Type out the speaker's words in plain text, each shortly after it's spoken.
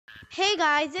Hey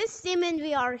guys, it's Steam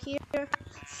we are here.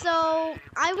 So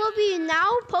I will be now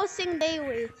posting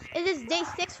daily. It is day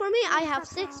 6 for me. I have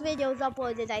 6 videos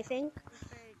uploaded, I think.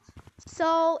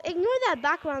 So ignore that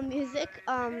background music.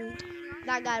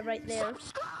 That guy right there.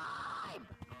 Subscribe!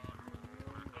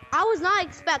 I was not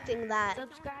expecting that.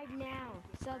 Subscribe now.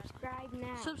 Subscribe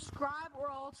now. Subscribe or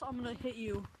else I'm gonna hit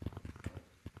you.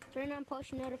 Turn on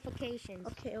push notifications.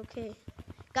 Okay.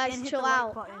 Guys, And hit chill the like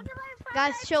out. button.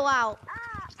 Guys, chill out.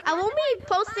 I won't be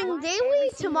posting daily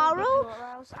tomorrow.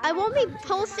 I won't be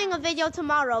posting a video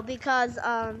tomorrow because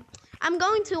I'm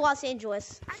going to Los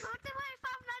Angeles. I go to my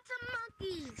Five Nights at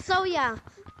Monkey's. So yeah,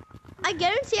 I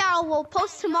guarantee I will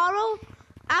post tomorrow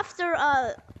after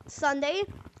Sunday.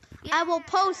 I will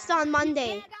post on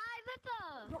Monday.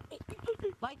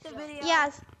 Like the video.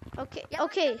 Yes.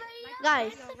 Okay.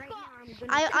 Guys,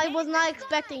 I was not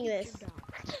expecting this.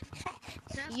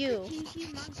 You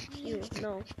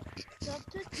no.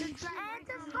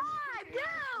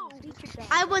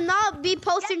 I will not be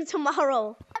posting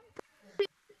tomorrow.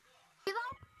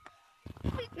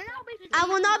 I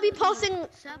will not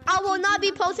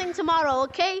be posting tomorrow,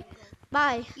 okay?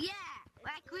 Bye. Yeah,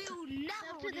 like we will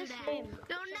never do that. We'll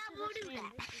never do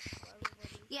that.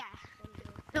 Yeah.